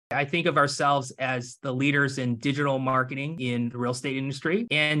I think of ourselves as the leaders in digital marketing in the real estate industry.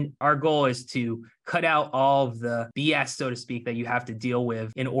 And our goal is to cut out all of the BS, so to speak, that you have to deal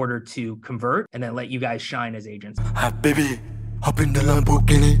with in order to convert and then let you guys shine as agents. Hi, baby, hop in the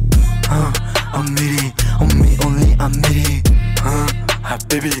Lamborghini. I'm needy, on me only, I'm needy. Hi,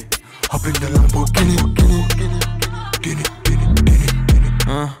 baby, hop in the Lamborghini.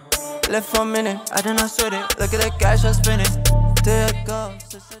 Left for a minute, I did not sweat it. Look at the cash I spent it. There it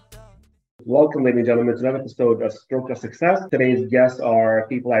goes. Welcome, ladies and gentlemen, to another episode of Stroke of Success. Today's guests are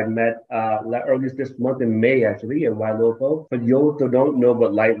people I met earlier this month in May, actually, at Ylopo. For those who don't know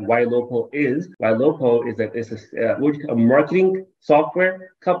what Ylopo is a marketing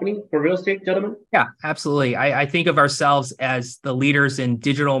software company for real estate, gentlemen? Yeah, absolutely. I think of ourselves as the leaders in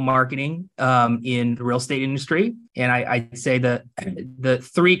digital marketing in the real estate industry. And I'd say that the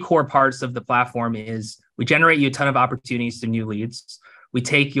three core parts of the platform is we generate you a ton of opportunities to new leads. We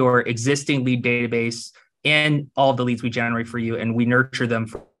take your existing lead database and all of the leads we generate for you, and we nurture them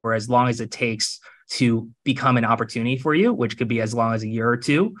for as long as it takes to become an opportunity for you, which could be as long as a year or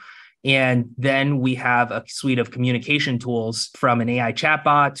two. And then we have a suite of communication tools, from an AI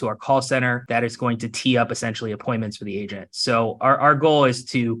chatbot to our call center, that is going to tee up essentially appointments for the agent. So our goal is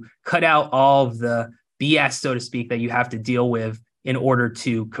to cut out all of the BS, so to speak, that you have to deal with in order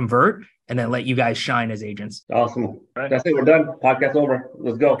to convert and then let you guys shine as agents. Awesome. Right. That's it. We're done. Podcast over.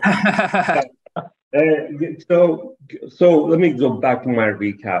 Let's go. So let me go back to my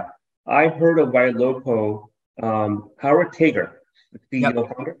recap. I heard of Ylopo, Howard Tager, the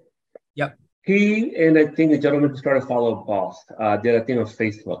CEO founder. Yep. He and I think a gentleman who started Follow Boss did a thing on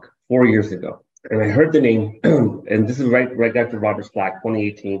Facebook 4 years ago. And I heard the name, and this is right after Robert Slack,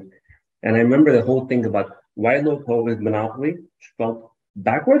 2018. And I remember the whole thing about Ylopo is monopoly, spelled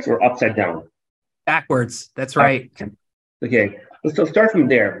backwards or upside down? Backwards. That's right. Okay. So start from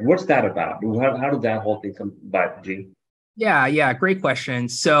there. What's that about? How did that whole thing come about, G? Yeah. Great question.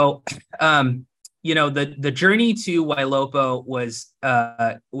 So, the journey to Ylopo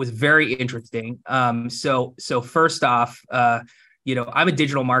was very interesting. So first off, I'm a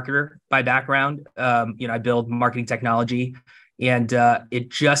digital marketer by background. I build marketing technology, and it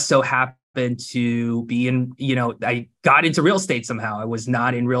just so happened to be in, I got into real estate somehow. I was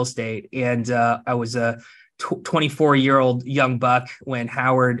not in real estate. And I was a 24-year-old young buck when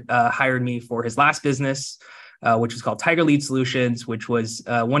Howard hired me for his last business, which was called Tiger Lead Solutions, which was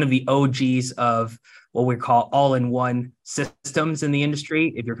one of the OGs of what we call all-in-one systems in the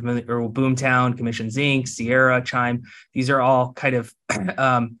industry. If you're familiar with Boomtown, Commissions Inc., Sierra, Chime, these are all kind of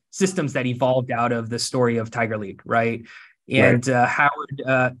systems that evolved out of the story of Tiger Lead, right? And Howard,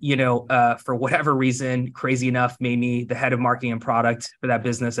 for whatever reason, crazy enough, made me the head of marketing and product for that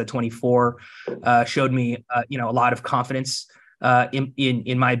business at 24. Showed me, a lot of confidence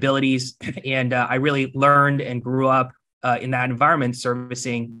in my abilities, and I really learned and grew up in that environment,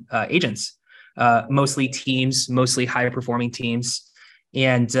 servicing agents, mostly teams, mostly high performing teams,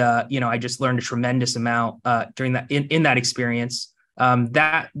 and I just learned a tremendous amount during that in that experience.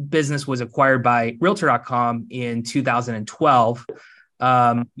 That business was acquired by Realtor.com in 2012.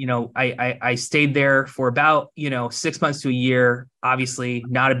 I stayed there for about, 6 months to a year, obviously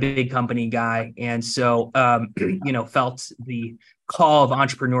not a big company guy. And so, felt the call of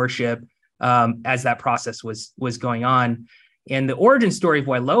entrepreneurship as that process was going on. And the origin story of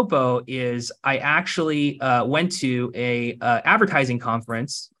Ylopo is I actually went to a advertising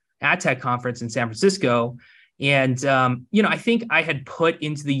conference, ad tech conference in San Francisco. And, I think I had put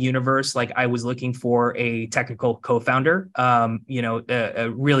into the universe, like I was looking for a technical co-founder, a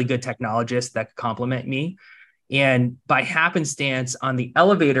really good technologist that could complement me. And by happenstance, on the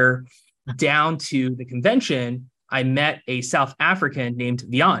elevator down to the convention, I met a South African named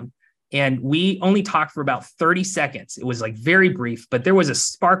Vian. And we only talked for about 30 seconds. It was like very brief, but there was a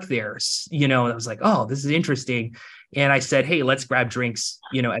spark there, I was like, oh, this is interesting. And I said, hey, let's grab drinks,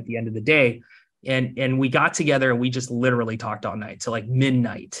 at the end of the day. And we got together and we just literally talked all night till like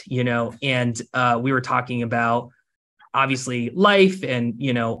midnight, and we were talking about obviously life and,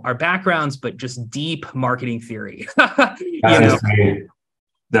 our backgrounds, but just deep marketing theory. Insane.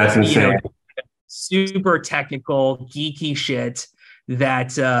 That's insane. Super technical, geeky shit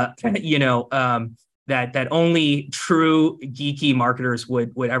that, that only true geeky marketers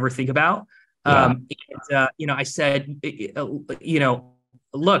would ever think about. Yeah. I said,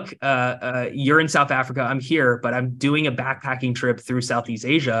 look, you're in South Africa, I'm here, but I'm doing a backpacking trip through Southeast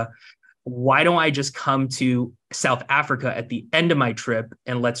Asia. Why don't I just come to South Africa at the end of my trip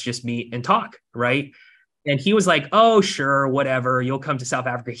and let's just meet and talk, right? And he was like, oh, sure, whatever, you'll come to South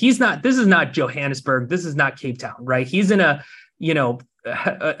Africa. This is not Johannesburg, this is not Cape Town, right? He's in a,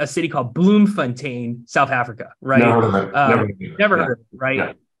 a city called Bloemfontein, South Africa, right? Never heard of it, right?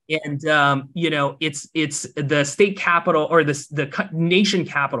 Yeah. And it's the state capital, or the nation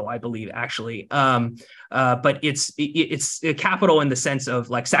capital, I believe, actually. But it's a capital in the sense of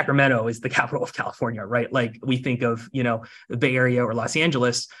like Sacramento is the capital of California, right? Like we think of the Bay Area or Los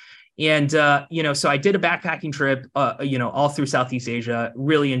Angeles. And so I did a backpacking trip, all through Southeast Asia.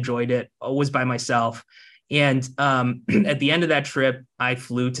 Really enjoyed it. Was by myself. And at the end of that trip, I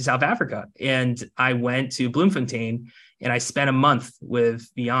flew to South Africa, and I went to Bloemfontein, and I spent a month with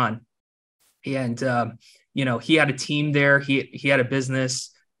Jan. And he had a team there. He had a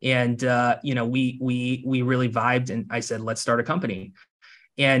business, and we really vibed. And I said, let's start a company.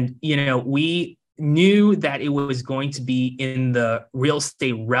 And we knew that it was going to be in the real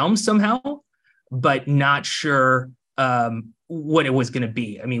estate realm somehow, but not sure what it was going to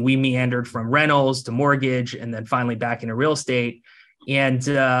be. I mean, we meandered from rentals to mortgage, and then finally back into real estate. And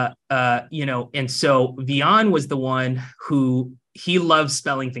and so Vian was the one who, he loves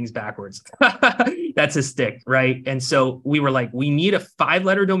spelling things backwards. That's his stick, right? And so we were like, we need a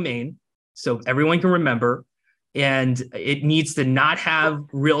 5-letter domain so everyone can remember, and it needs to not have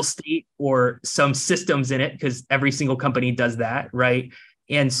real estate or some systems in it, because every single company does that, right?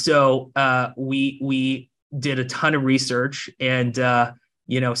 And so we did a ton of research, and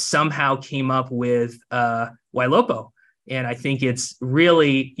somehow came up with Ylopo. And I think it's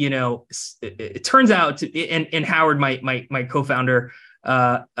really, it turns out to, and Howard, my co-founder,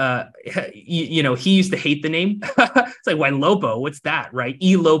 he used to hate the name. It's like, Ylopo, what's that, right?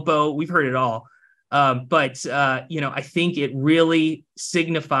 Ylopo, we've heard it all. But I think it really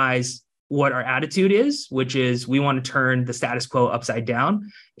signifies what our attitude is, which is we want to turn the status quo upside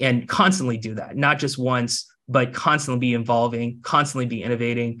down and constantly do that, not just once, but constantly be evolving, constantly be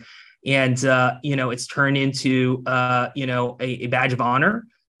innovating. And, it's turned into, a badge of honor,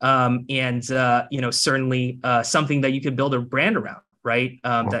 and certainly something that you could build a brand around, right?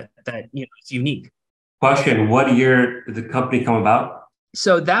 That it's unique. Question, what year did the company come about?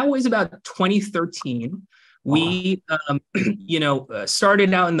 So that was about 2013. We,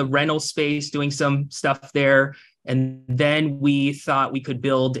 started out in the rental space, doing some stuff there. And then we thought we could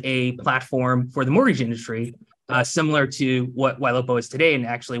build a platform for the mortgage industry, similar to what Ylopo is today. And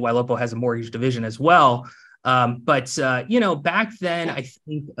actually, Ylopo has a mortgage division as well. But back then, I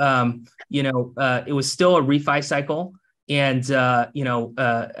think, it was still a refi cycle. And,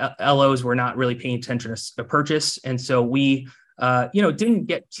 LOs were not really paying attention to purchase. And so we, didn't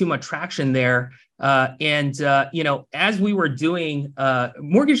get too much traction there. As we were doing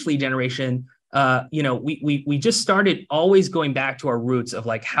mortgage lead generation, we just started always going back to our roots of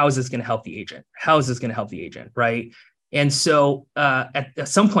like, how is this going to help the agent? How is this going to help the agent? Right. And so at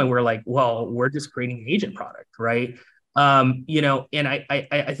some point we're like, well, we're just creating an agent product. Right. And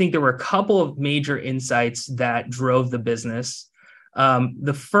I think there were a couple of major insights that drove the business.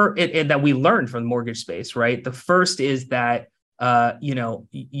 The first that we learned from the mortgage space, right? The first is that,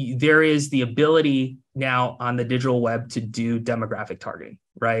 there is the ability now on the digital web to do demographic targeting,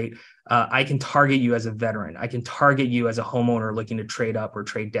 right? I can target you as a veteran. I can target you as a homeowner looking to trade up or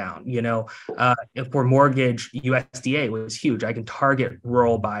trade down. If for mortgage, USDA was huge. I can target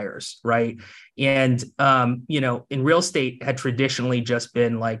rural buyers, right? And, in real estate had traditionally just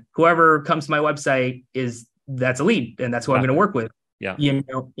been like, whoever comes to my website that's a lead, and that's who I'm going to work with. Yeah.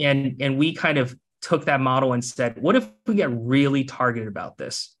 And we kind of took that model and said, what if we get really targeted about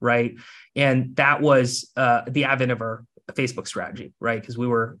this, right? And that was the advent of our Facebook strategy, right? Because we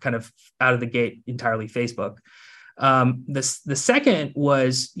were kind of out of the gate entirely Facebook. The second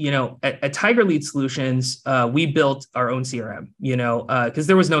was, at Tiger Lead Solutions, we built our own CRM, because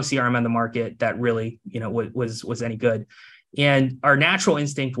there was no CRM on the market that really, was any good. And our natural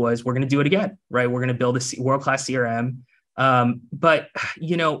instinct was, we're going to do it again, right? We're going to build a world-class CRM. But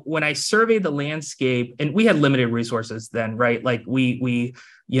when I surveyed the landscape, and we had limited resources then, right? Like we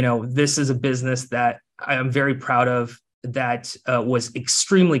this is a business that I am very proud of, that was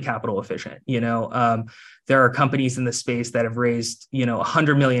extremely capital efficient. There are companies in the space that have raised,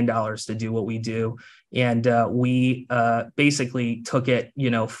 $100 million to do what we do. And we basically took it,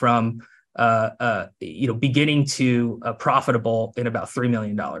 from beginning to profitable in about $3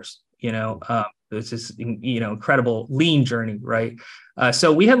 million, it's just, incredible lean journey, right?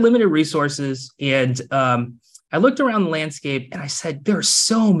 So we had limited resources, and I looked around the landscape and I said, there are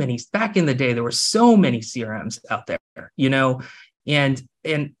so many, back in the day, there were so many CRMs out there, and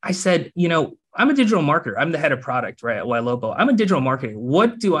I said, I'm a digital marketer. I'm the head of product, right, at Ylopo. I'm a digital marketer.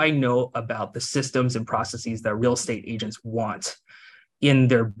 What do I know about the systems and processes that real estate agents want in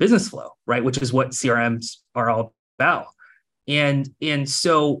their business flow, right? Which is what CRMs are all about. And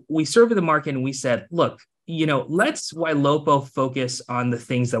so we surveyed the market and we said, look, let's Ylopo focus on the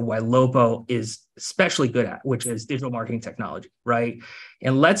things that Ylopo is especially good at, which is digital marketing technology, right?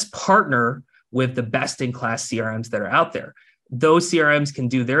 And let's partner with the best in class CRMs that are out there. Those CRMs can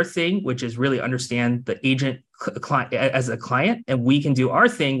do their thing, which is really understand the agent client as a client, and we can do our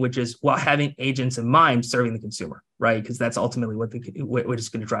thing, which is while having agents in mind, serving the consumer, right? Because that's ultimately what is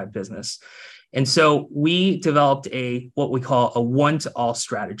going to drive business. And so we developed what we call a one-to-all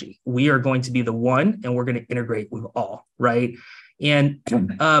strategy. We are going to be the one, and we're going to integrate with all, right? And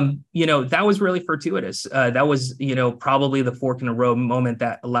that was really fortuitous. That was probably the fork in the road moment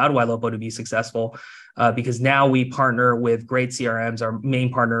that allowed Ylopo to be successful, because now we partner with great CRMs. Our main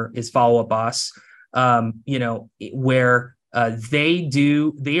partner is Follow Up Boss, where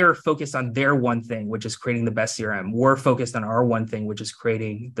they are focused on their one thing, which is creating the best CRM. We're focused on our one thing, which is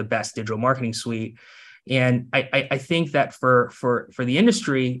creating the best digital marketing suite. And I think that for the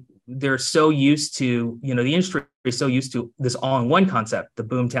industry, they're so used to, the industry is so used to this all-in-one concept, the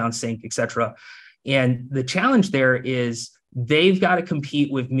boomtown sync, et cetera. And the challenge there is they've got to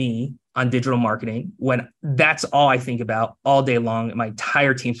compete with me on digital marketing when that's all I think about all day long. My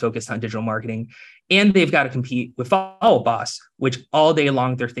entire team's focused on digital marketing. And they've got to compete with Follow Boss, which all day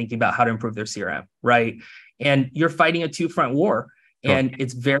long they're thinking about how to improve their CRM, right? And you're fighting a two-front war. Sure. And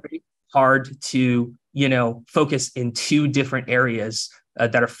it's very hard to, focus in two different areas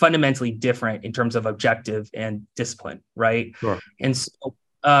that are fundamentally different in terms of objective and discipline, right? Sure. And so,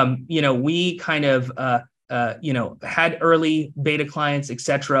 we kind of, had early beta clients, et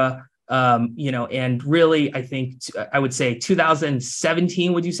cetera, and really, I think, I would say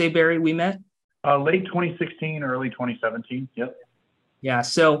 2017, would you say, Barry, we met? Late 2016, early 2017. Yep. Yeah.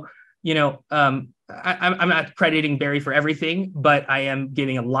 So, I'm not crediting Barry for everything, but I am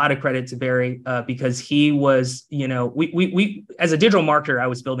giving a lot of credit to Barry because he was, we as a digital marketer, I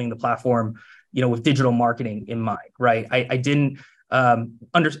was building the platform, with digital marketing in mind, right? I didn't I'm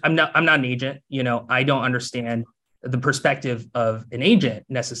not an agent, I don't understand the perspective of an agent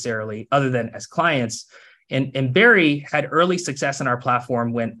necessarily, other than as clients. And Barry had early success in our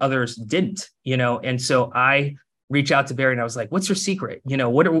platform when others didn't, and so I reached out to Barry and I was like, what's your secret?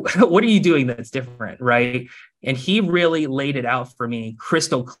 What are you doing that's different, right? And he really laid it out for me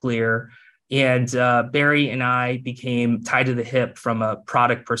crystal clear. And Barry and I became tied to the hip from a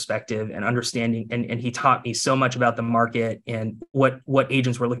product perspective and understanding. And he taught me so much about the market and what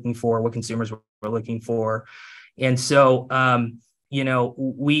agents were looking for, what consumers were looking for. And so,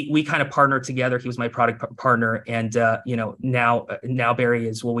 we kind of partnered together. He was my product partner. And, now Barry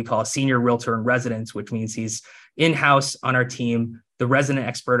is what we call a senior realtor in residence, which means he's in-house on our team, the resident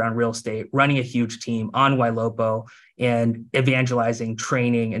expert on real estate, running a huge team on Ylopo and evangelizing,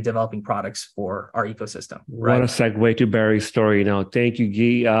 training, and developing products for our ecosystem. Right? What a segue to Barry's story now. Thank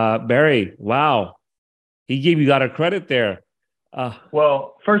you, Guy. Barry, wow. He gave you a lot of credit there.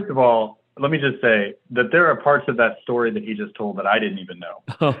 Well, first of all, let me just say that there are parts of that story that he just told that I didn't even know.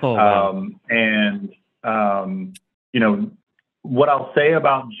 Oh, wow. What I'll say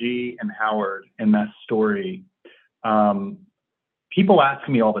about G and Howard in that story, people ask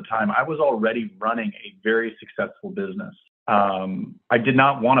me all the time, I was already running a very successful business. I did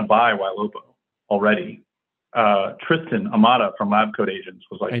not want to buy Ylopo already. Tristan Amata from Lab Code Agents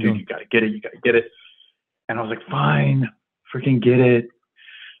was like, dude, you got to get it. You got to get it. And I was like, fine, freaking get it.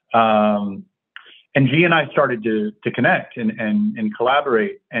 And G and I started to connect and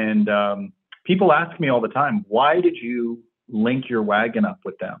collaborate. And people ask me all the time, why did you link your wagon up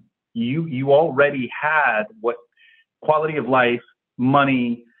with them? You already had what quality of life,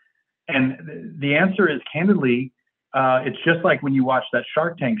 money, and the answer is candidly, it's just like when you watch that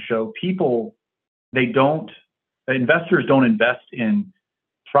Shark Tank show, investors don't invest in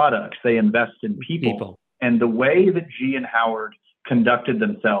products, they invest in people. And the way that G and Howard conducted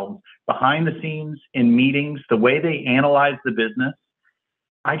themselves behind the scenes in meetings, the way they analyzed the business,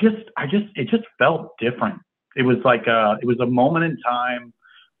 it just felt different. It was like it was a moment in time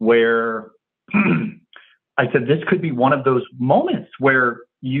where I said, this could be one of those moments where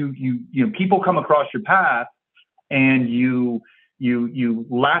you people come across your path and you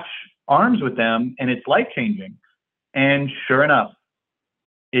latch arms with them and it's life changing. And sure enough,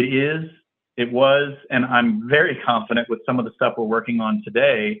 it was, and I'm very confident with some of the stuff we're working on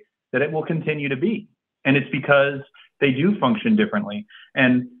today that it will continue to be. And it's because they do function differently.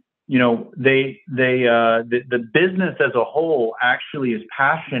 And, the business as a whole actually is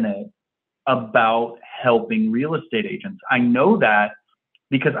passionate about helping real estate agents. I know that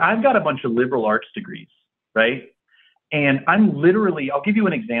because I've got a bunch of liberal arts degrees, right? And I'll give you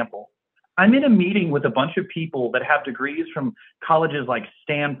an example. I'm in a meeting with a bunch of people that have degrees from colleges like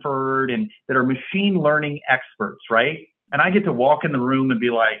Stanford and that are machine learning experts, right? And I get to walk in the room and be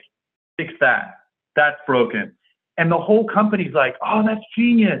like, fix that. That's broken. And the whole company's like, oh, that's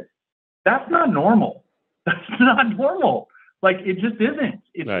genius. That's not normal. That's not normal. Like, it just isn't.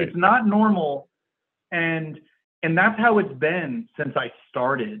 It's not normal. And that's how it's been since I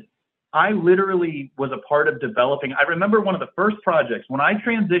started. I literally was a part of developing. I remember one of the first projects when I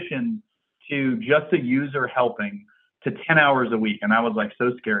transitioned to just a user helping to 10 hours a week. And I was like,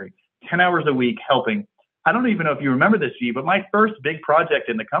 so scary. 10 hours a week helping. I don't even know if you remember this, G, but my first big project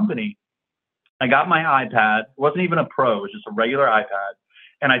in the company, I got my iPad. It wasn't even a Pro, it was just a regular iPad.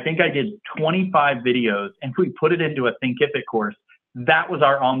 And I think I did 25 videos and we put it into a Thinkific course. That was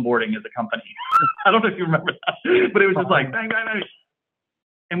our onboarding as a company. I don't know if you remember that, but it was just like, bang, bang, bang.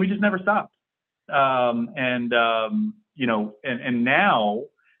 And we just never stopped. You know, and now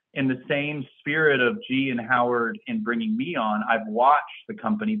in the same spirit of G and Howard in bringing me on, I've watched the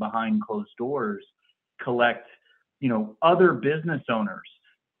company behind closed doors collect, you know, other business owners,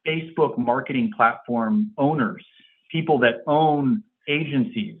 Facebook marketing platform owners, people that own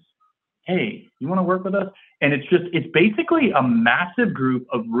agencies. Hey, you want to work with us? And it's basically a massive group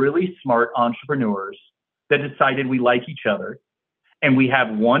of really smart entrepreneurs that decided we like each other and we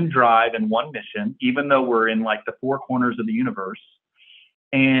have one drive and one mission, even though we're in like the four corners of the universe.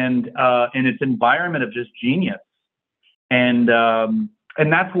 And it's an environment of just genius. And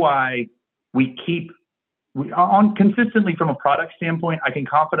that's why we keep on consistently from a product standpoint. I can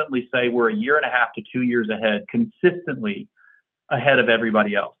confidently say we're a year and a half to 2 years ahead, consistently ahead of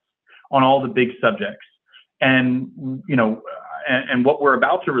everybody else on all the big subjects. And, you know, and what we're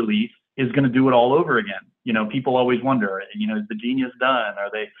about to release is going to do it all over again. You know, people always wonder, you know, is the genius done?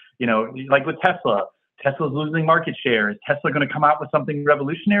 Are they, you know, like with Tesla's losing market share. Is Tesla going to come out with something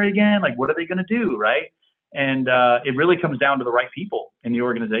revolutionary again? Like, what are they going to do? Right. And it really comes down to the right people in the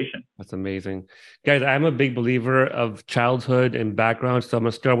organization. That's amazing. Guys, I'm a big believer of childhood and background. So I'm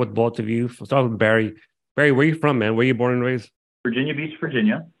going to start with both of you. I'll start with Barry. Barry, where are you from, man? Where are you born and raised? Virginia Beach,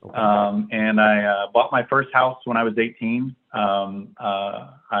 Virginia. Okay. And I bought my first house when I was 18.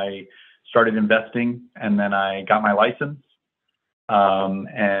 I started investing and then I got my license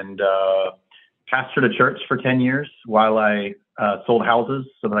and pastored a church for 10 years while I sold houses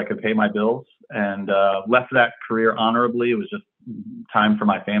so that I could pay my bills, and left that career honorably. It was just time for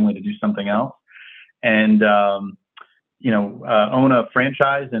my family to do something else. And, own a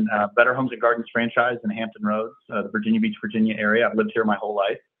franchise and Better Homes and Gardens franchise in Hampton Roads, the Virginia Beach, Virginia area. I've lived here my whole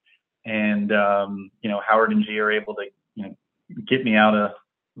life. And, Howard and G are able to, get me out of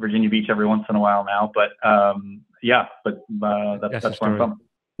Virginia Beach every once in a while now. But that's where I'm from.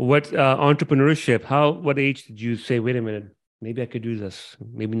 What entrepreneurship? What age did you say, wait a minute, maybe I could do this?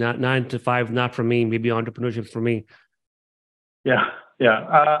 Maybe not 9 to 5, not for me. Maybe entrepreneurship for me. Yeah.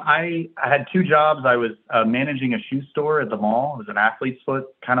 I had 2 jobs. I was managing a shoe store at the mall. It was an athlete's foot,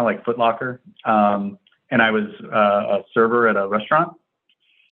 kind of like Foot Locker. And I was a server at a restaurant.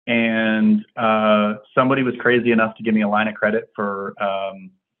 And somebody was crazy enough to give me a line of credit for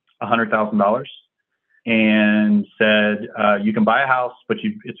 $100,000 and said, you can buy a house, but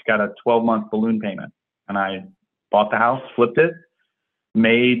it's got a 12-month balloon payment. And I bought the house, flipped it,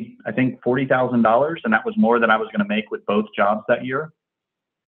 made, I think, $40,000. And that was more than I was going to make with both jobs that year.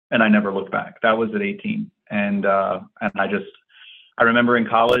 And I never looked back. That was at 18. And I remember in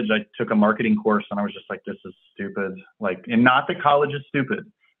college, I took a marketing course and I was just like, this is stupid. Like, and not that college is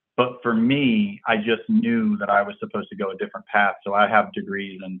stupid, but for me, I just knew that I was supposed to go a different path. So I have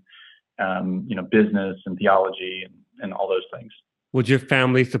degrees in, business and theology and all those things. Was your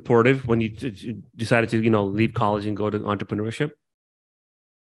family supportive when you decided to, leave college and go to entrepreneurship?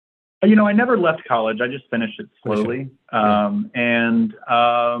 I never left college. I just finished it slowly. They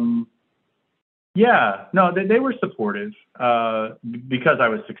were supportive because I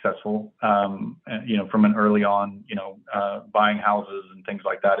was successful, from an early on, buying houses and things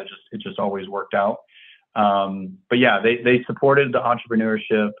like that. It just always worked out. They supported the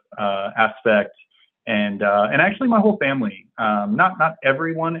entrepreneurship aspect and actually my whole family, not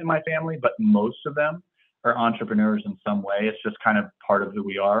everyone in my family, but most of them are entrepreneurs in some way. It's just kind of part of who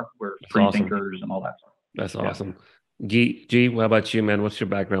we are. We're free thinkers and all that stuff. That's awesome. G, what about you, man? What's your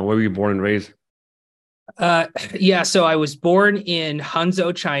background? Where were you born and raised? So I was born in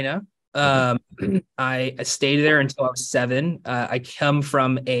Hangzhou, China. I stayed there until I was 7. I come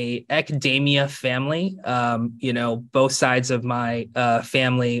from a academia family. Both sides of my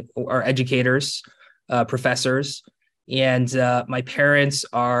family are educators, professors. And my parents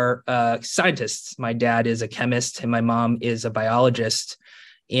are scientists. My dad is a chemist and my mom is a biologist.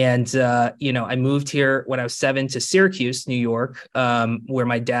 And, I moved here when I was 7 to Syracuse, New York, where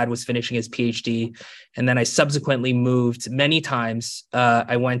my dad was finishing his PhD. And then I subsequently moved many times.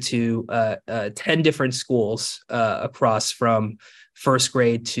 I went to 10 different schools across from first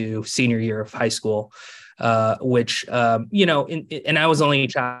grade to senior year of high school, which, and I was only a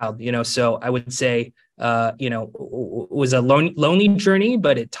child, so I would say, was a lonely journey,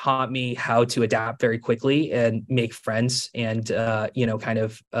 but it taught me how to adapt very quickly and make friends and,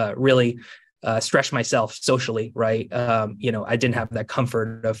 really stretch myself socially. Right. I didn't have that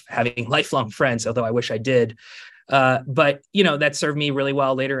comfort of having lifelong friends, although I wish I did. But that served me really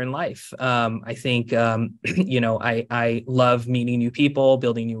well later in life. I think, I love meeting new people,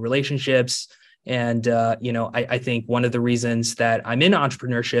 building new relationships. And, I think one of the reasons that I'm in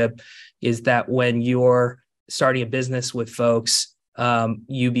entrepreneurship is that when you're starting a business with folks,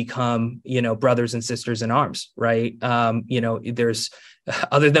 you become, brothers and sisters in arms, right? There's,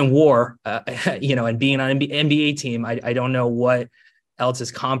 other than war, and being on an NBA team, I don't know what else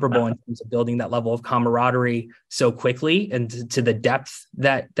is comparable in terms of building that level of camaraderie so quickly and to the depth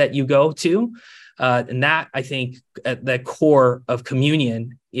that you go to. And that, I think, at the core of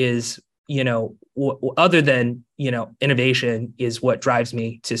communion is, other than, innovation, is what drives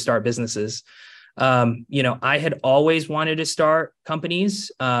me to start businesses. I had always wanted to start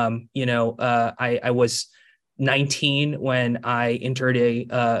companies. I was 19 when I entered a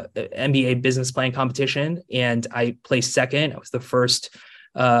MBA business plan competition, and I placed second. I was the first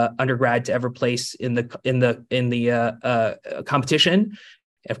undergrad to ever place in the competition.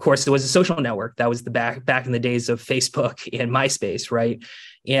 Of course, it was a social network. That was the back in the days of Facebook and MySpace, right?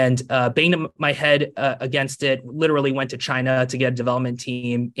 And banged my head against it, literally went to China to get a development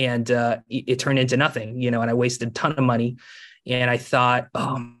team, and it turned into nothing, and I wasted a ton of money. And I thought,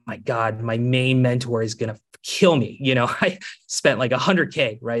 oh my God, my main mentor is going to kill me. I spent like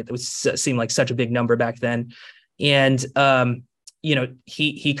 $100K, right? That seemed like such a big number back then. And,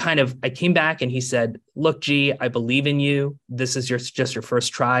 he kind of, I came back and he said, look, G, I believe in you. This is just your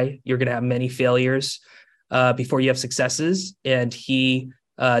first try. You're going to have many failures before you have successes. And he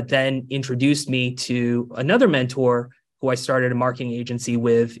then introduced me to another mentor who I started a marketing agency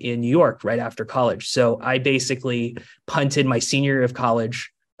with in New York right after college. So I basically punted my senior year of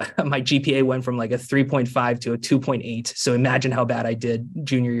college. My GPA went from like a 3.5 to a 2.8. So imagine how bad I did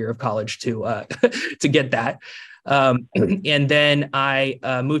junior year of college to get that. And then I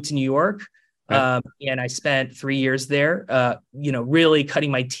moved to New York, and I spent 3 years there, really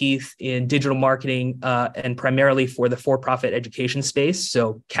cutting my teeth in digital marketing, and primarily for the for-profit education space.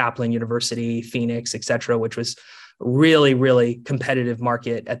 So Kaplan University, Phoenix, et cetera, which was really, really competitive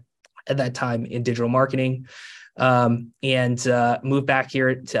market at that time in digital marketing. And moved back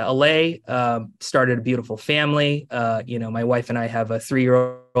here to LA, started a beautiful family. My wife and I have a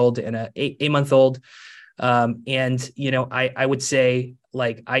 3-year-old and a 8-month-old. I would say,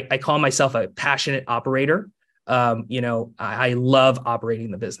 like, I call myself a passionate operator. I love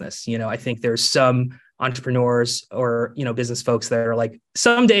operating the business. I think there's some entrepreneurs or, business folks that are like,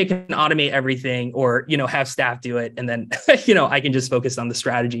 someday I can automate everything or, have staff do it. And then, I can just focus on the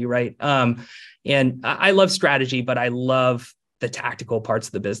strategy. Right. And I love strategy, but I love the tactical parts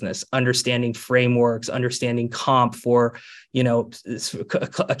of the business, understanding frameworks, understanding comp for,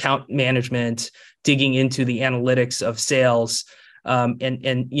 account management, digging into the analytics of sales.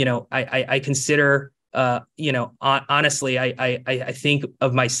 I consider, honestly, I think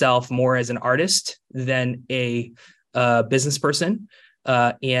of myself more as an artist than a business person.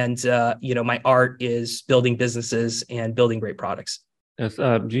 My art is building businesses and building great products. Yes,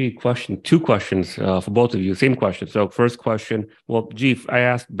 two questions for both of you. Same question. So first question, well, I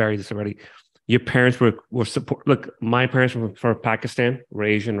asked Barry this already. Your parents were support. Look, my parents were from Pakistan, were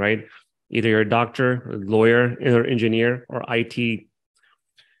Asian, right? Either you're a doctor, a lawyer, or engineer, or IT.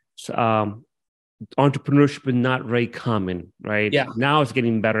 So, entrepreneurship is not very common, right? Yeah. Now it's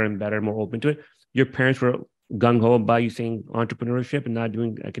getting better and better, more open to it. Your parents were gung-ho about you saying entrepreneurship and not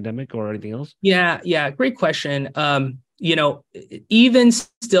doing academic or anything else? Yeah. Great question. Even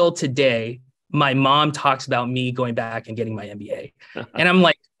still today, my mom talks about me going back and getting my MBA. And I'm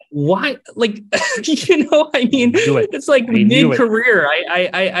like, why? Like, it's like mid-career.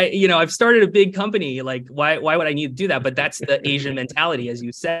 I've started a big company. Like, why would I need to do that? But that's the Asian mentality, as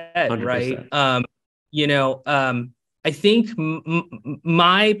you said, 100%. Right? I think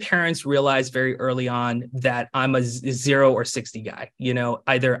my parents realized very early on that I'm a 0 or 60 guy.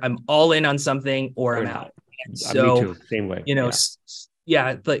 Either I'm all in on something or I'm out. And so, me too. Same way.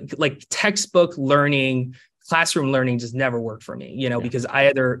 Like textbook learning, classroom learning just never worked for me, because I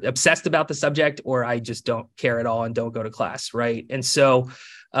either obsessed about the subject or I just don't care at all and don't go to class. Right. And so,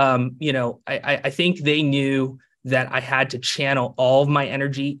 I think they knew that I had to channel all of my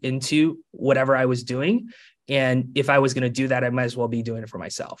energy into whatever I was doing. And if I was going to do that, I might as well be doing it for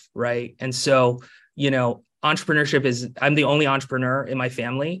myself. Right. And so, entrepreneurship I'm the only entrepreneur in my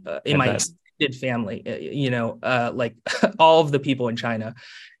family, in my extended family, like all of the people in China.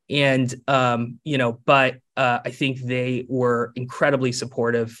 And, but I think they were incredibly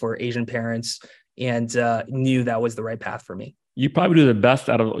supportive for Asian parents and knew that was the right path for me. You probably do the best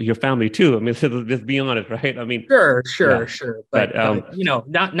out of your family too. I mean, let's be honest, right? I mean, sure. But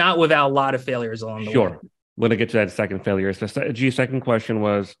not without a lot of failures along the way. Sure. We're going to get to that second failure. So, second question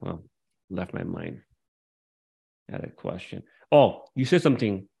was, left my mind. I had a question. Oh, you said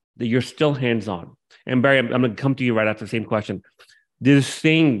something that you're still hands-on. And Barry, I'm going to come to you right after the same question. There's a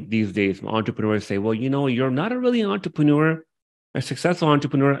saying these days, entrepreneurs say, well, you're not a really entrepreneur, a successful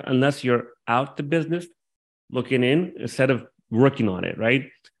entrepreneur, unless you're out the business, looking in, instead of working on it, right?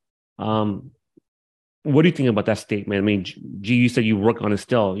 What do you think about that statement? I mean, G, you said you work on it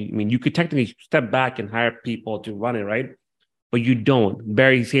still. I mean, you could technically step back and hire people to run it, right? But you don't.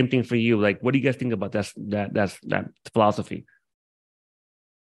 Barry, same thing for you. Like, what do you guys think about that philosophy?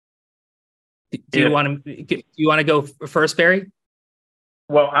 Do you want to go first, Barry?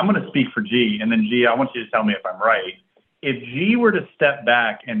 Well, I'm going to speak for G, and then G, I want you to tell me if I'm right. If G were to step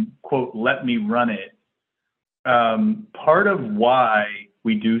back and quote, let me run it, part of why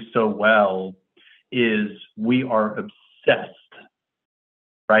we do so well is we are obsessed,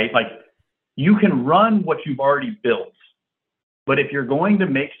 right? Like, you can run what you've already built, but if you're going to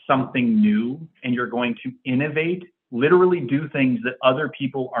make something new and you're going to innovate, literally do things that other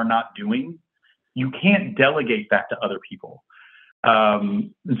people are not doing, you can't delegate that to other people.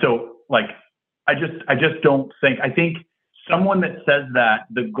 And so, like, I just don't think, I think someone that says that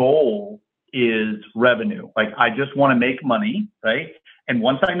the goal is revenue, like, I just want to make money, right? And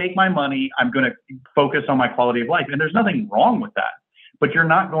once I make my money, I'm going to focus on my quality of life. And there's nothing wrong with that. But you're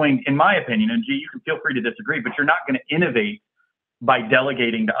not going, in my opinion, and G, you can feel free to disagree, but you're not going to innovate by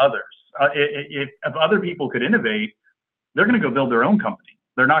delegating to others. If other people could innovate, they're going to go build their own company.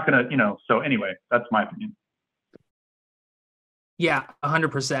 They're not going to, so anyway, that's my opinion. Yeah,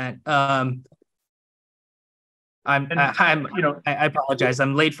 100%. I apologize.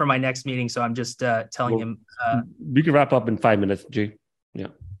 I'm late for my next meeting, so I'm just telling him. We can wrap up in 5 minutes, G. Yeah.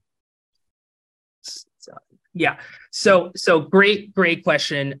 Yeah. So great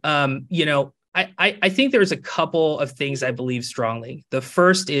question. I think there's a couple of things I believe strongly. The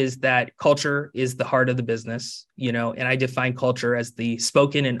first is that culture is the heart of the business, and I define culture as the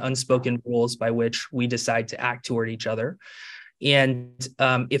spoken and unspoken rules by which we decide to act toward each other. And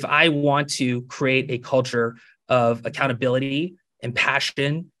if I want to create a culture of accountability and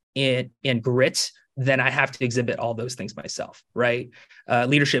passion and grit, then I have to exhibit all those things myself, right?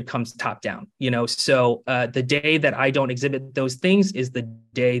 Leadership comes top down, so the day that I don't exhibit those things is the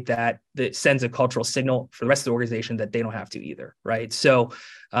day that sends a cultural signal for the rest of the organization that they don't have to either, right? So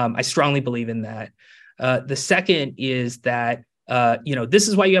I strongly believe in that. The second is that this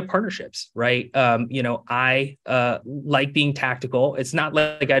is why you have partnerships, right? I like being tactical. It's not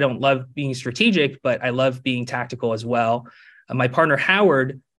like I don't love being strategic, but I love being tactical as well. My partner,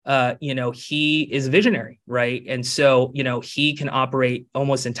 Howard, he is visionary, right? And so, he can operate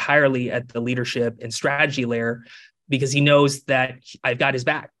almost entirely at the leadership and strategy layer because he knows that I've got his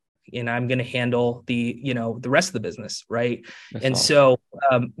back and I'm going to handle the rest of the business. Right. That's and awesome.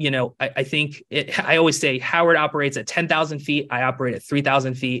 So, I think I always say Howard operates at 10,000 feet. I operate at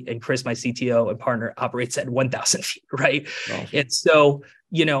 3,000 feet, and Chris, my CTO and partner, operates at 1,000 feet. Right. Awesome. And so,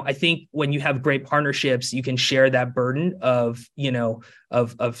 I think when you have great partnerships, you can share that burden of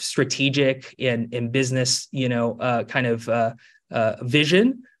strategic and business, kind of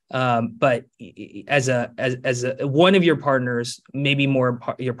vision. But as one of your partners, maybe more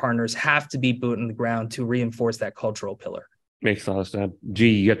your partners have to be boot on the ground to reinforce that cultural pillar. Makes a lot of sense. G,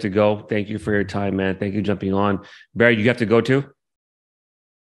 you have to go. Thank you for your time, man. Thank you for jumping on. Barry, you have to go too?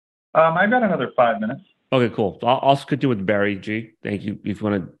 I've got another 5 minutes. Okay, cool. So I'll continue with Barry, G. Thank you. If you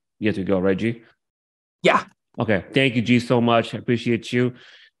want to, you have to go, right, G? Yeah. Okay. Thank you, G, so much. I appreciate you.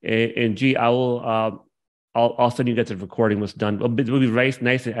 And G, I'll send you guys the recording was done. It will be nice and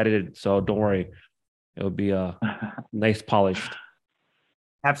edited, so don't worry. It will be nice polished.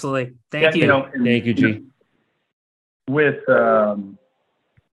 Absolutely. Thank you. Thank you, G. With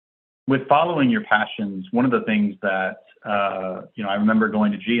following your passions, one of the things that I remember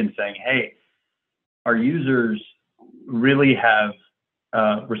going to G and saying, "Hey, our users really have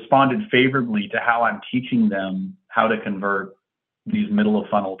responded favorably to how I'm teaching them how to convert these middle of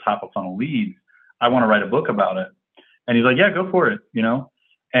funnel, top of funnel leads. I want to write a book about it. And he's like, yeah, go for it, you know?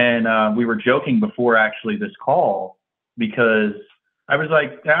 And we were joking before actually this call, because I was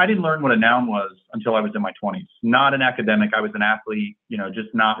like, I didn't learn what a noun was until I was in my 20s. Not an academic. I was an athlete, you know, just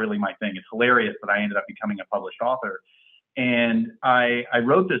not really my thing. It's hilarious that I ended up becoming a published author. And I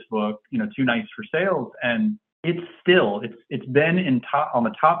wrote this book, you know, 2 Nights for Sales, and it's been on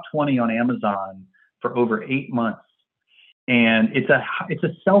the top 20 on Amazon for over 8 months. And it's a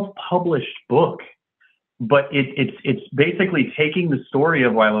self-published book, but it's basically taking the story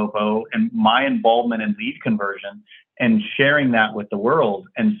of Ylopo and my involvement in lead conversion and sharing that with the world.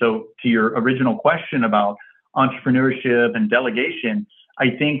 And so to your original question about entrepreneurship and delegation,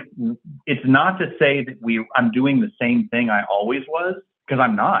 I think it's not to say that I'm doing the same thing I always was, because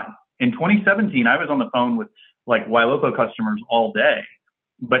I'm not. In 2017, I was on the phone with like Ylopo customers all day.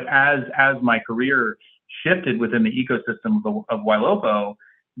 But as my career shifted within the ecosystem of Ylopo,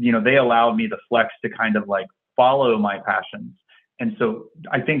 you know, they allowed me the flex to kind of like follow my passions. And so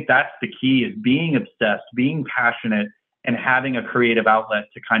I think that's the key, is being obsessed, being passionate, and having a creative outlet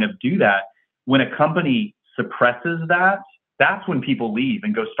to kind of do that. When a company suppresses that, that's when people leave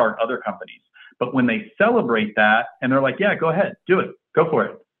and go start other companies. But when they celebrate that and they're like, yeah, go ahead, do it, go for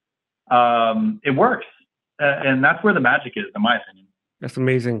it, it works. And that's where the magic is, in my opinion. That's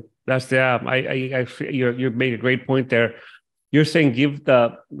amazing. That's you made a great point there. You're saying give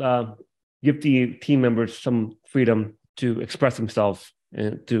the team members some freedom to express themselves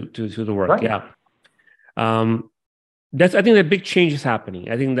and to the work. Right. Yeah. I think that big change is happening.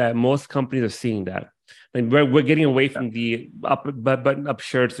 I think that most companies are seeing that. Like we're getting away from the button-up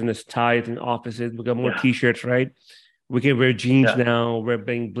shirts and the ties in offices. We got more T-shirts, right? We can wear jeans now. We're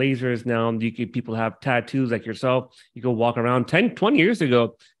wearing blazers now. People have tattoos like yourself. You can walk around. 10, 20 years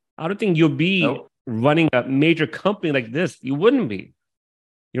ago, I don't think you'll be running a major company like this. You wouldn't be.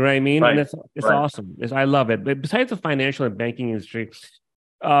 You know what I mean? Right. And it's awesome. I love it. But besides the financial and banking industry,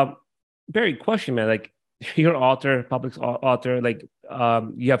 Barry, question, man. Like, you're an author, public author. Like,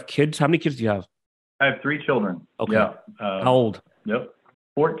 you have kids. How many kids do you have? I have 3 children. Okay. Yeah. How old?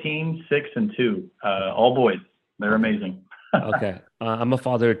 14, 6, and 2. All boys. They're amazing. Okay. I'm a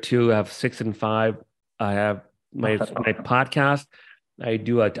father of 2. I have 6 and 5. I have my podcast. I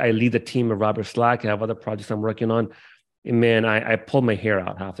lead the team of Robert Slack. I have other projects I'm working on. And man, I pull my hair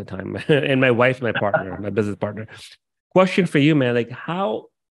out half the time. And my wife, my partner, my business partner. Question for you, man. Like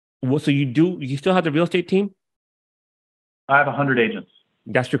so you still have the real estate team? I have 100 agents.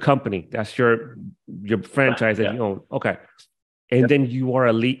 That's your company. That's your franchise that you own. Okay. And then you are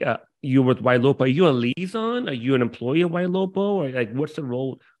you with Ylopo. Are you a liaison? Are you an employee of Ylopo? Or like, what's the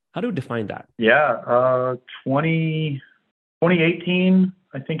role? How do you define that? Yeah. 2018,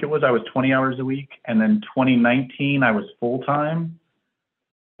 I think it was, I was 20 hours a week. And then 2019, I was full-time.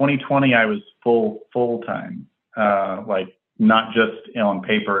 2020, I was full-time. Like, not just on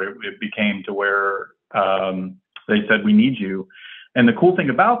paper, it became to where they said, we need you. And the cool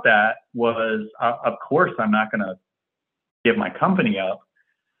thing about that was, of course, I'm not going to give my company up.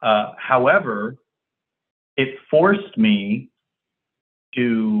 However, it forced me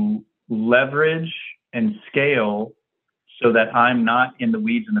to leverage and scale so that I'm not in the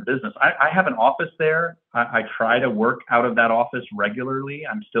weeds in the business. I have an office there. I try to work out of that office regularly.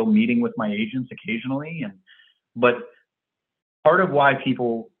 I'm still meeting with my agents occasionally. But part of why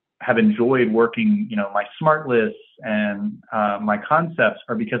people have enjoyed working, you know, my smart lists and my concepts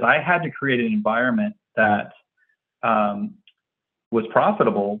are because I had to create an environment that was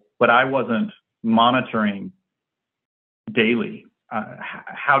profitable, but I wasn't monitoring daily.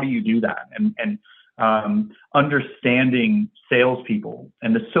 How do you do that? And understanding salespeople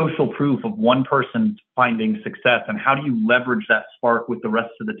and the social proof of one person finding success, and how do you leverage that spark with the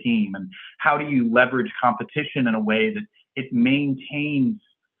rest of the team, and how do you leverage competition in a way that it maintains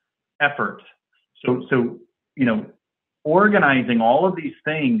effort. So you know, organizing all of these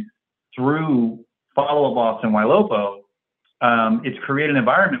things through Follow Up Boss and Ylopo, it's created an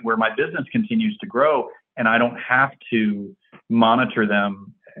environment where my business continues to grow and I don't have to monitor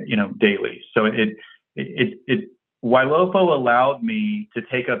them, you know, daily. So Ylopo allowed me to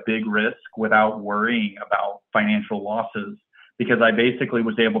take a big risk without worrying about financial losses, because I basically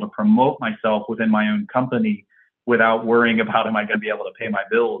was able to promote myself within my own company without worrying about, am I going to be able to pay my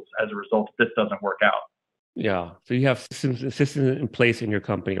bills as a result if this doesn't work out? Yeah. So you have systems in place in your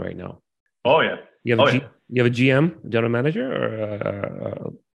company right now. Oh yeah. You have a GM, general manager,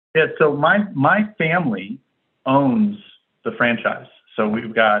 or? Yeah. So my family owns the franchise. So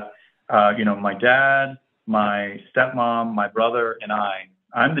we've got, you know, my dad, my stepmom, my brother, and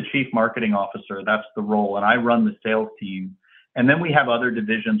I'm the chief marketing officer. That's the role. And I run the sales team. And then we have other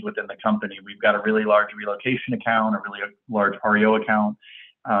divisions within the company. We've got a really large relocation account, a really large REO account.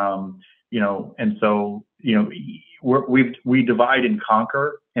 And so, we divide and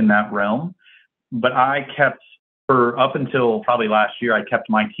conquer in that realm. But I kept, for up until probably last year, I kept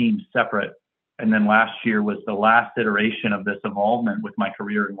my team separate. And then last year was the last iteration of this evolvement with my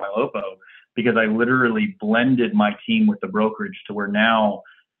career in Ylopo, because I literally blended my team with the brokerage to where now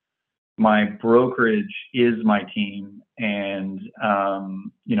my brokerage is my team. And,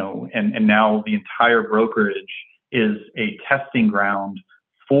 and now the entire brokerage is a testing ground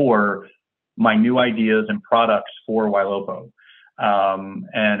for my new ideas and products for Ylopo.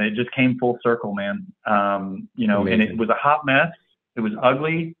 And it just came full circle, man. And it was a hot mess. It was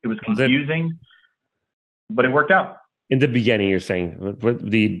ugly. It was confusing, but it worked out. In the beginning, you're saying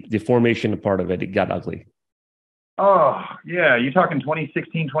the formation part of it got ugly. Oh, yeah. You're talking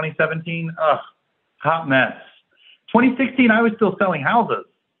 2016, 2017? Ugh, hot mess. 2016, I was still selling houses,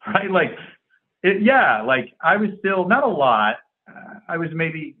 right? I was still, not a lot. I was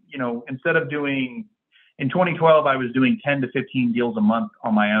maybe, instead of doing, in 2012, I was doing 10 to 15 deals a month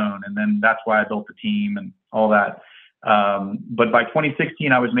on my own. And then that's why I built the team and all that. But by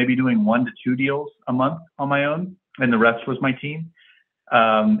 2016, I was maybe doing 1 to 2 deals a month on my own, and the rest was my team.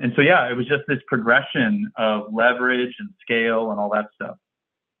 And so, it was just this progression of leverage and scale and all that stuff.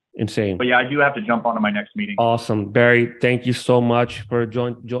 Insane. But I do have to jump on to my next meeting. Awesome. Barry, thank you so much for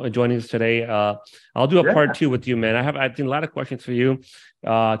joining us today. I'll do a part 2 with you, man. I think a lot of questions for you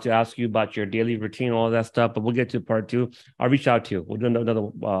to ask you about your daily routine, all that stuff, but we'll get to part 2. I'll reach out to you. We'll do another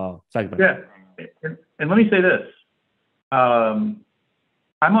segment. Yeah. And let me say this. I'm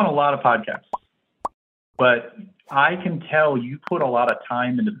on a lot of podcasts, but I can tell you put a lot of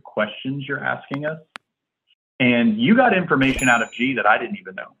time into the questions you're asking us, and you got information out of G that I didn't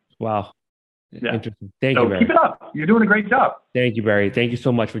even know. Wow. Yeah. Interesting. Thank you, Barry. Keep it up. You're doing a great job. Thank you, Barry. Thank you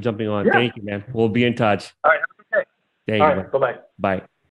so much for jumping on. Yeah. Thank you, man. We'll be in touch. All right. Have a good day. Thank All you. right. Bye-bye. Bye.